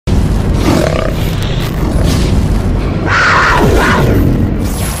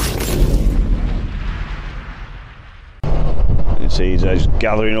He's just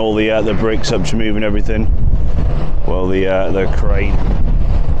gathering all the bricks up to moving everything. Well, the crane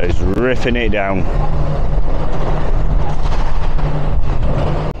is ripping it down.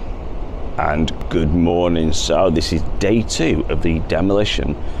 And good morning. So this is day 2 of the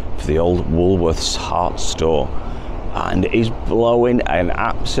demolition for the old Woolworths Hartes store, and it is blowing an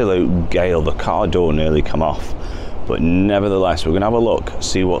absolute gale. The car door nearly come off, but nevertheless we're gonna have a look,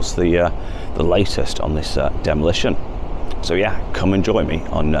 see what's the latest on this demolition. So yeah, come and join me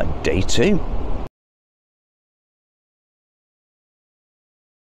on day 2.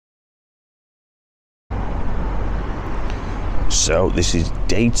 So this is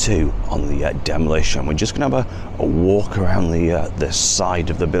day 2 on the demolition. We're just gonna have a walk around the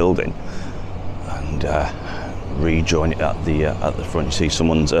side of the building and rejoin it at the front. You see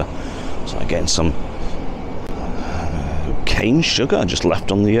someone's getting some cane sugar just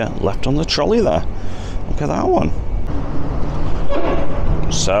left on the trolley there. Look at that one.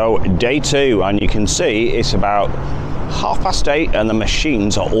 So day 2, and you can see it's about 8:30 and the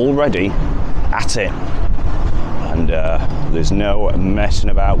machines are already at it. And there's no messing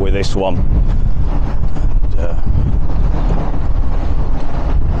about with this one.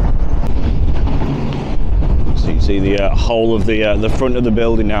 So you can see the whole of the front of the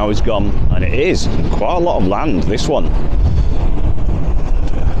building now is gone, and it is quite a lot of land, this one.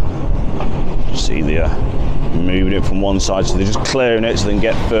 You see the moving it from one side, so they're just clearing it so they can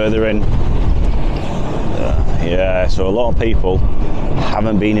get further in. Yeah, so a lot of people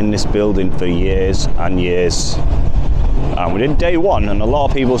haven't been in this building for years and years. And we did day 1, and a lot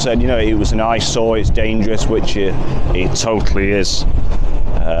of people said, you know, it was an eyesore, it's dangerous, which it totally is.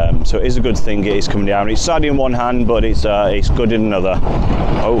 So it is a good thing it is coming down. It's sad in one hand, but it's good in another.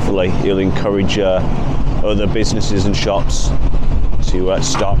 Hopefully it'll encourage other businesses and shops to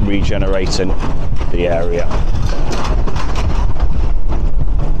start regenerating the area.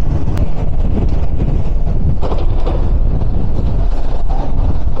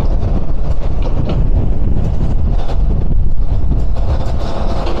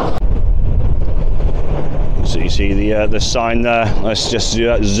 See the sign there. Let's just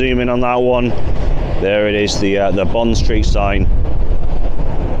zoom in on that one. There it is, the Bond Street sign,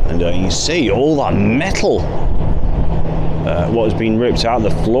 and you can see all that metal. What has been ripped out. The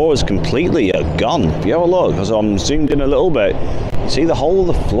floor is completely gone. If you have a look, as I'm zoomed in a little bit, you see the whole of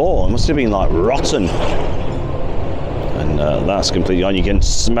the floor. It must have been like rotten, and that's completely gone. You can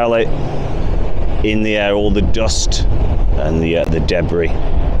smell it in the air, all the dust and the debris.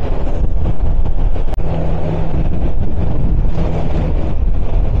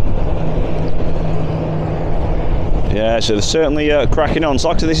 Yeah, so they're certainly cracking on. So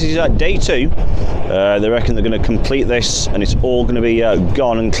like I said, this is day 2. They reckon they're going to complete this, and it's all going to be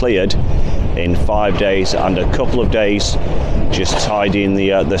gone and cleared in 5 days, and a couple of days just tidying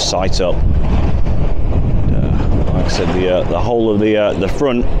the site up. Like I said, the whole of the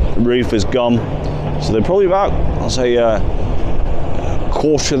front roof is gone. So they're probably about, I'll say, a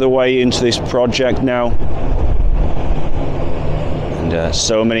quarter of the way into this project now, and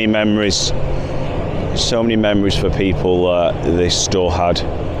so many memories. So many memories for people this store had,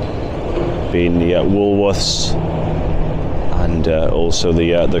 being the Woolworths, and also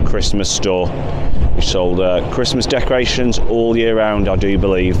the Christmas store, which sold Christmas decorations all year round, I do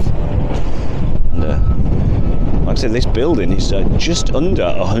believe. And, like I said, this building is just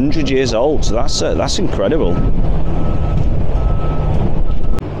under 100 years old, so that's incredible.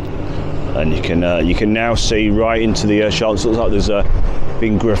 And you can now see right into the shops. It looks like there's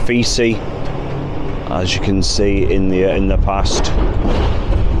been graffiti, as you can see in the past.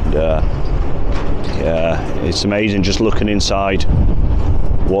 And, yeah, it's amazing just looking inside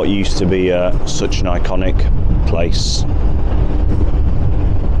what used to be such an iconic place.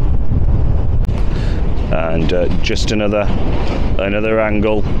 And just another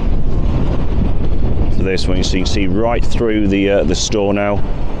angle for this one. So you can see right through the store now.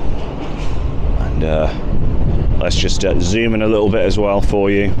 And let's just zoom in a little bit as well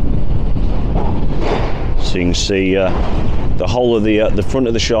for you. So you can see the whole of the front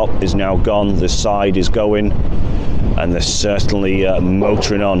of the shop is now gone, the side is going, and they're certainly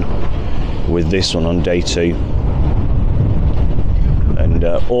motoring on with this one on day 2. And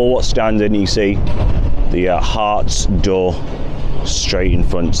all what's standing, you see the Hartes door straight in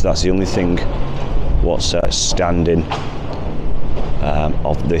front, so that's the only thing what's standing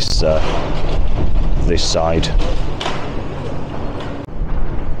of this side.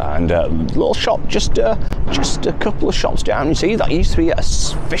 And little shop just a couple of shops down. You see that used to be a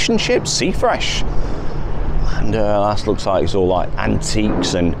fish and chips, Sea Fresh, and that looks like it's all like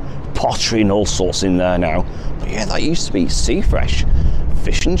antiques and pottery and all sorts in there now. But yeah, that used to be Sea Fresh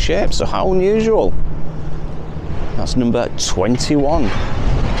Fish and Chips, so how unusual. That's number 21.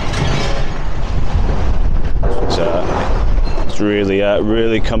 It's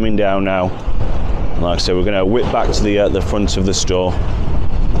really coming down now. Like I said, we're going to whip back to the front of the store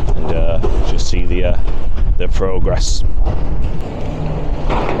and just see the progress.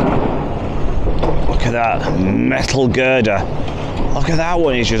 Look at that metal girder. Look at that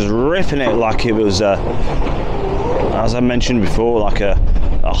one, he's just ripping it like it was, as I mentioned before, like a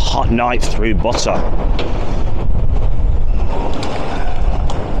hot knife through butter.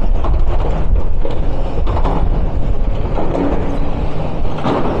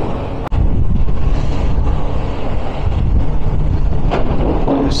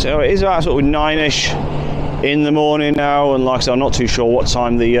 So it is about sort of 9ish in the morning now, and like I said, I'm not too sure what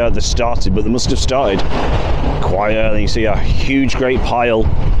time they started, but they must have started quite early. You see a huge great pile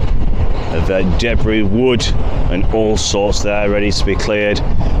of debris, wood and all sorts there ready to be cleared,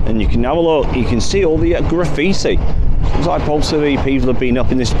 and you can have a look, you can see all the graffiti. Looks like possibly people have been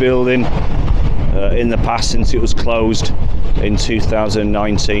up in this building in the past since it was closed in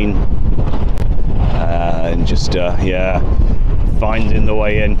 2019, and just yeah, finding the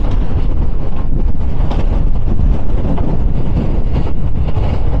way in.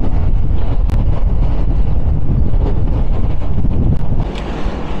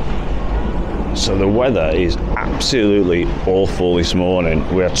 So the weather is absolutely awful this morning.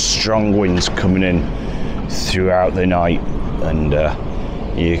 We had strong winds coming in throughout the night, and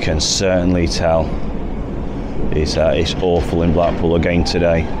you can certainly tell it's awful in Blackpool again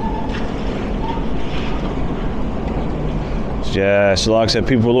today. Yeah, so like I said,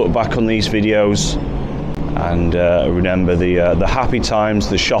 people look back on these videos and remember the happy times,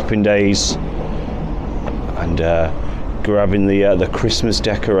 the shopping days, and grabbing the Christmas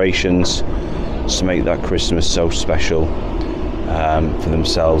decorations to make that Christmas so special for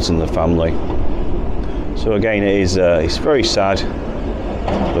themselves and the family. So again, it is it's very sad,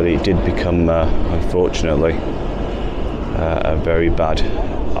 but it did become unfortunately a very bad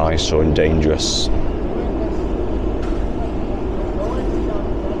eyesore and dangerous.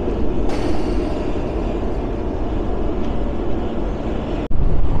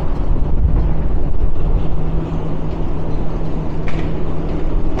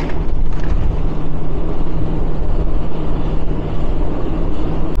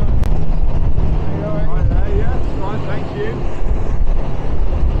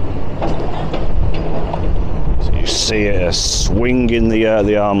 See it swinging the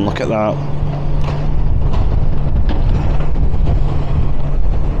arm. Look at that.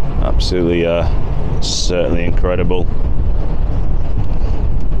 Absolutely, certainly incredible.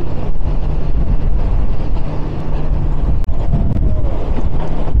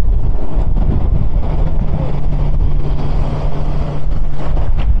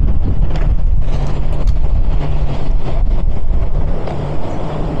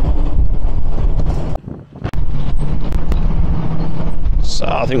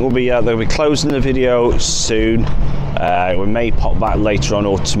 I think they'll be closing the video soon. We may pop back later on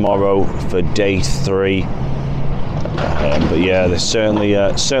or tomorrow for day 3. But yeah, they're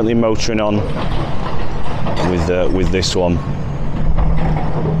certainly motoring on with this one.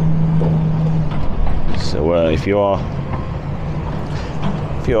 So if you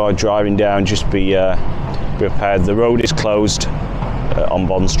are driving down, just be prepared. The road is closed on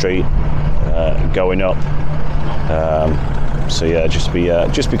Bond Street going up. So yeah, just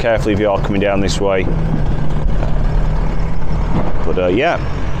be careful if you are coming down this way. But yeah,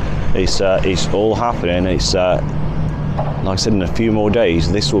 it's all happening. It's like I said, in a few more days,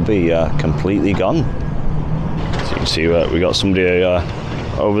 this will be completely gone. So you can see we got somebody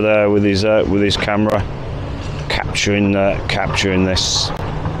over there with his camera capturing this.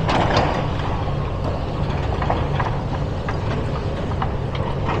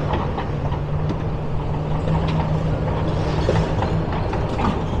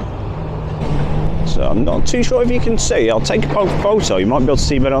 I'm not too sure if you can see. I'll take a photo. You might be able to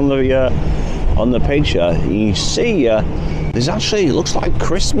see that on the picture. You see, there's actually, it looks like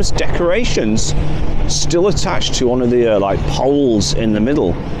Christmas decorations still attached to one of the like poles in the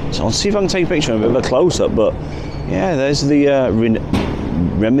middle. So I'll see if I can take a picture of a bit of a close-up. But yeah, there's the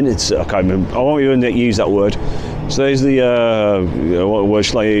remnants. I can't remember. I won't even use that word. So there's the what word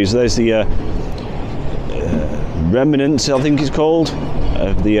shall I use? There's the remnants, I think it's called,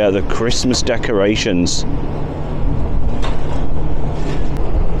 of the Christmas decorations.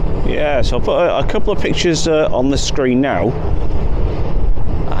 Yeah, so I'll put a couple of pictures on the screen now,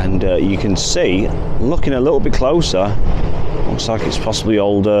 and you can see, looking a little bit closer, Looks like it's possibly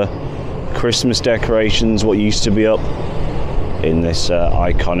older Christmas decorations, what used to be up in this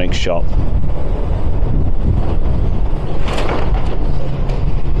iconic shop. So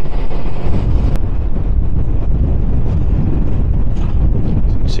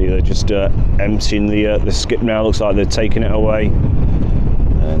you can see they're just emptying the skip now. Looks like they're taking it away.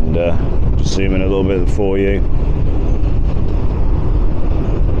 And just zoom in a little bit for you.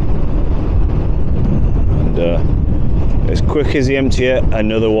 And as quick as they empty it,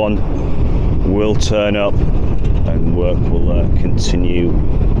 another one will turn up and work will continue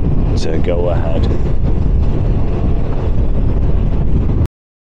to go ahead.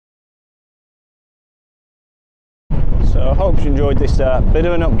 So I hope you enjoyed this bit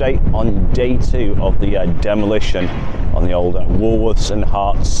of an update on day 2 of the demolition on the old Woolworths and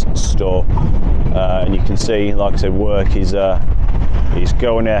Hartes store. And you can see, like I said, work is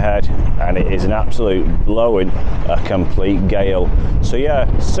going ahead, and it is an absolute blowing a complete gale. So yeah,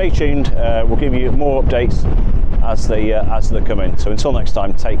 stay tuned. We'll give you more updates as they come in. So until next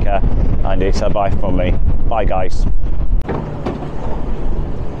time, take care, and it's a bye from me. Bye guys.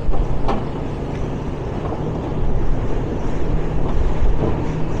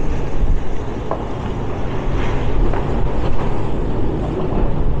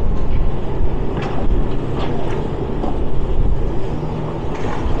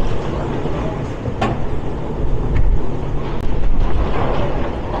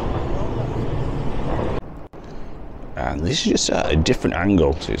 And this is just a different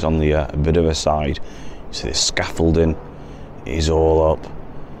angle, so it's on the a bit of a side. You see the scaffolding is all up,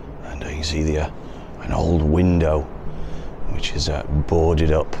 and you see an old window which is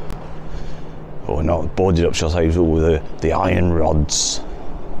boarded up, or not boarded up, shall I say, with the iron rods.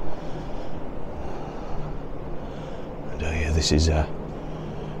 And yeah, this is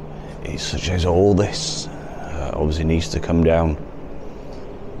it's such as all this obviously needs to come down.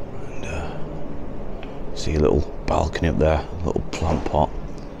 And see a little balcony up there, a little plant pot.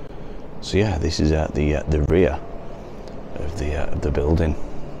 So yeah, this is the rear of the building.